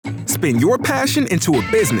Spin your passion into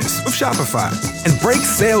a business with Shopify and break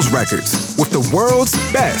sales records with the world's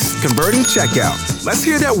best converting checkout. Let's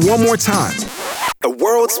hear that one more time. The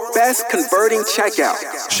world's best converting checkout.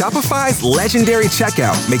 Shopify's legendary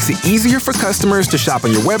checkout makes it easier for customers to shop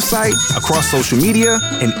on your website, across social media,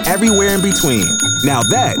 and everywhere in between. Now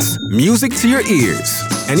that's music to your ears.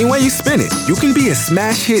 Any way you spin it, you can be a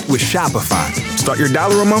smash hit with Shopify. Start your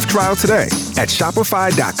 $1 a month trial today at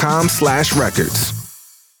shopify.com/records.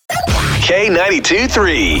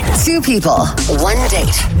 K92-3. Two people, one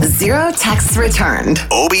date, 0 texts returned.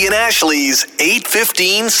 Obie and Ashley's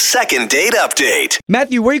 8:15 second date update.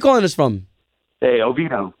 Matthew, where are you calling us from? Hey,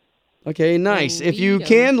 Oviedo. Okay, nice. If you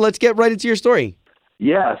can, let's get right into your story.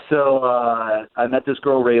 Yeah, so I met this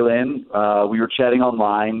girl, Raylyn. We were chatting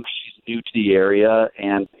online. She's new to the area,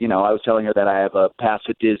 and, I was telling her that I have a pass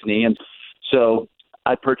to Disney, and so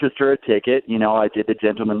I purchased her a ticket. I did the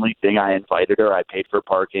gentlemanly thing. I invited her. I paid for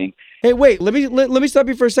parking. Hey, wait, let me stop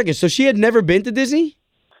you for a second. So she had never been to Disney?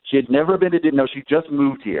 She had never been to Disney. No, she just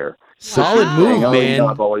moved here. Solid move, man.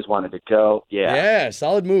 I've always wanted to go. Yeah,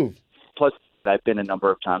 solid move. Plus, I've been a number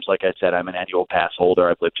of times. Like I said, I'm an annual pass holder.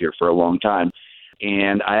 I've lived here for a long time.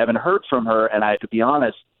 And I haven't heard from her. And to be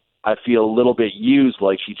honest, I feel a little bit used.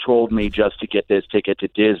 Like she trolled me just to get this ticket to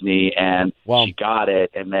Disney, and she got it,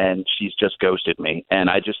 and then she's just ghosted me. And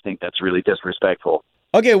I just think that's really disrespectful.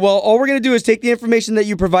 Okay, well, all we're going to do is take the information that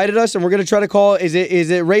you provided us, and we're going to try to call, is it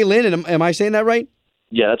Raylyn? And am I saying that right?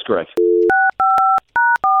 Yeah, that's correct.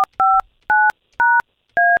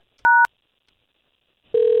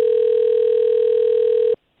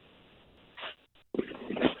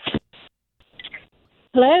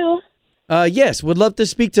 Hello? Yes, would love to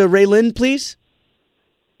speak to Raylyn, please.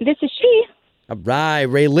 This is she. All right,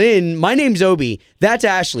 Raylyn. My name's Obie. That's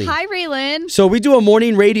Ashley. Hi, Raylyn. So we do a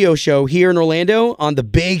morning radio show here in Orlando on the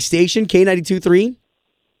big station, K92.3.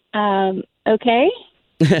 Okay.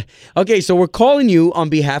 Okay, so we're calling you on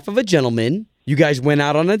behalf of a gentleman. You guys went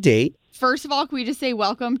out on a date. First of all, can we just say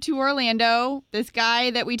welcome to Orlando? This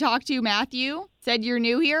guy that we talked to, Matthew, said you're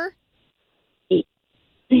new here?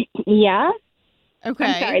 Yeah. Okay.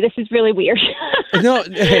 I'm sorry, this is really weird. No,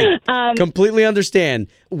 hey, completely understand.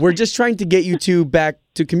 We're just trying to get you two back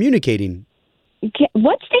to communicating.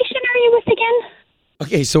 What station are you with again?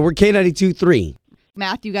 Okay, so we're K92.3.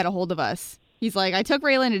 Matthew got a hold of us. He's like, I took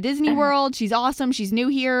Raylyn to Disney World. She's awesome. She's new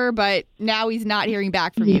here, but now he's not hearing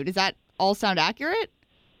back from you. Does that all sound accurate?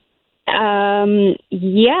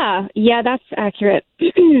 Yeah, that's accurate.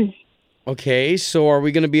 Okay, so are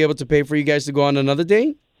we going to be able to pay for you guys to go on another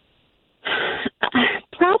date?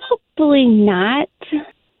 Probably not.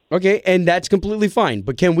 Okay, and that's completely fine.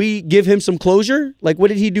 But can we give him some closure? Like, what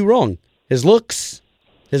did he do wrong? His looks?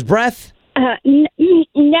 His breath? No,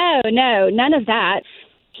 none of that.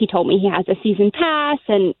 He told me he has a season pass,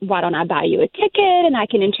 and why don't I buy you a ticket, and I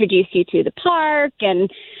can introduce you to the park. And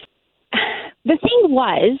the thing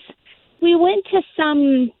was, we went to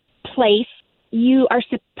some place. You are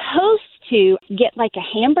supposed to get like a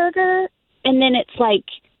hamburger, and then it's like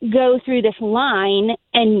go through this line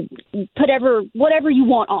and put whatever you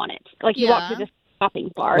want on it. Like you walk through this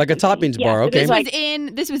toppings bar. Like a toppings bar, okay.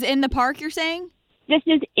 This was in the park, you're saying? This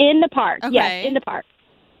is in the park. Okay. Yes, in the park.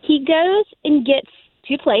 He goes and gets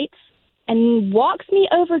 2 plates and walks me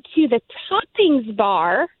over to the toppings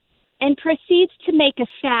bar and proceeds to make a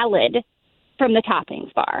salad from the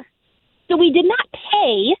toppings bar. So we did not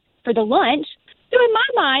pay for the lunch. So in my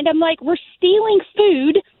mind, I'm like, we're stealing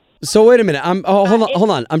food. So wait a minute.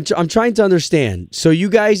 Hold on. I'm trying to understand. So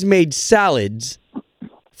you guys made salads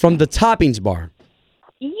from the toppings bar.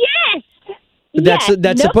 Yes. That's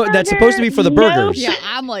supposed to be for the burgers. Yeah,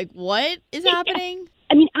 I'm like, what is happening?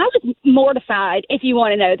 I mean, I was mortified, if you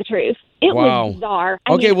want to know the truth. It was bizarre.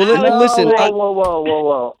 Listen.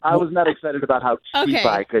 Whoa. I was not excited about how cheap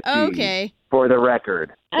I could be, for the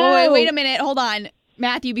record. Wait a minute. Hold on.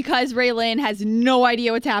 Matthew, because Raylyn has no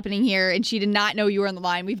idea what's happening here and she did not know you were on the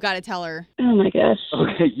line, we've got to tell her. Oh, my gosh.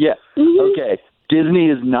 Okay, yeah. Okay. Disney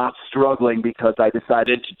is not struggling because I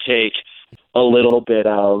decided to take a little bit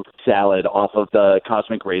of salad off of the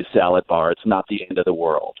Cosmic Rays salad bar. It's not the end of the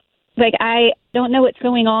world. Like, I don't know what's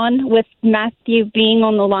going on with Matthew being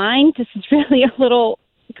on the line. This is really a little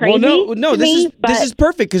crazy. Well, no, this is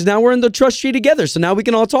perfect because now we're in the trust tree together. So now we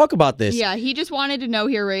can all talk about this. Yeah, he just wanted to know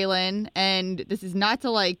here, Raylyn, and this is not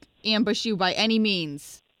to ambush you by any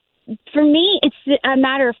means. For me, it's a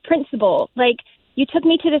matter of principle. Like, you took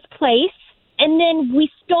me to this place, and then we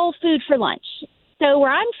stole food for lunch. So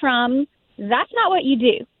where I'm from, that's not what you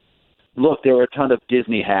do. Look, there are a ton of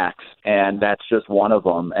Disney hacks, and that's just one of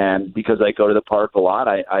them. And because I go to the park a lot,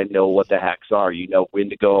 I know what the hacks are. You know when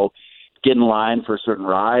to go get in line for certain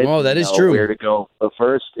rides. Oh, that is know true. Where to go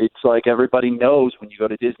first. It's like everybody knows when you go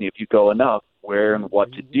to Disney, if you go enough, where and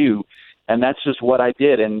what to do. And that's just what I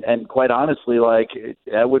did. And quite honestly, like,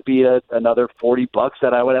 that would be another $40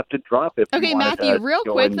 that I would have to drop if Okay, you wanted Matthew, to real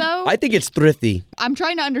go quick, in. though. I think it's thrifty. I'm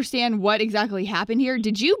trying to understand what exactly happened here.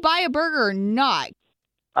 Did you buy a burger or not?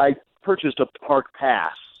 I purchased a park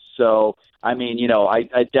pass. So, I mean,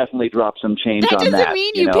 I definitely dropped some change That on doesn't that.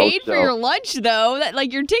 mean you know? paid for So, your lunch, though. That,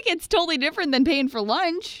 like, your ticket's totally different than paying for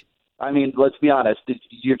lunch. I mean, let's be honest.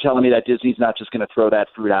 You're telling me that Disney's not just going to throw that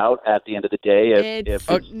fruit out at the end of the day if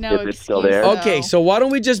it's still there? No. Okay, so why don't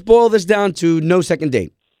we just boil this down to no second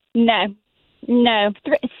date? No.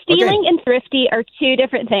 Stealing and thrifty are two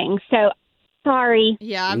different things. So, sorry.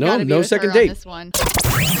 Yeah, I've No, got to be no with second her date. on this one.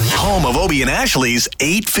 Home of Obie and Ashley's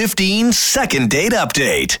 8:15 second date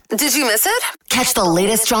update. Did you miss it? Catch the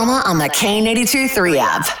latest drama on the K82-3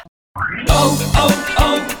 app.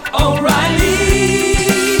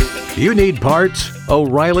 O'Reilly. You need parts?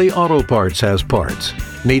 O'Reilly Auto Parts has parts.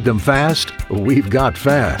 Need them fast? We've got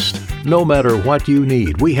fast. No matter what you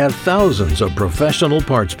need, we have thousands of professional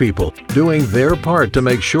parts people doing their part to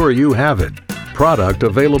make sure you have it. Product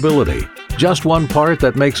availability. Just one part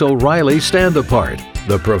that makes O'Reilly stand apart.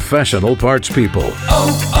 The professional parts people.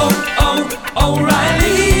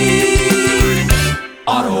 O'Reilly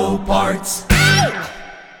Auto Parts.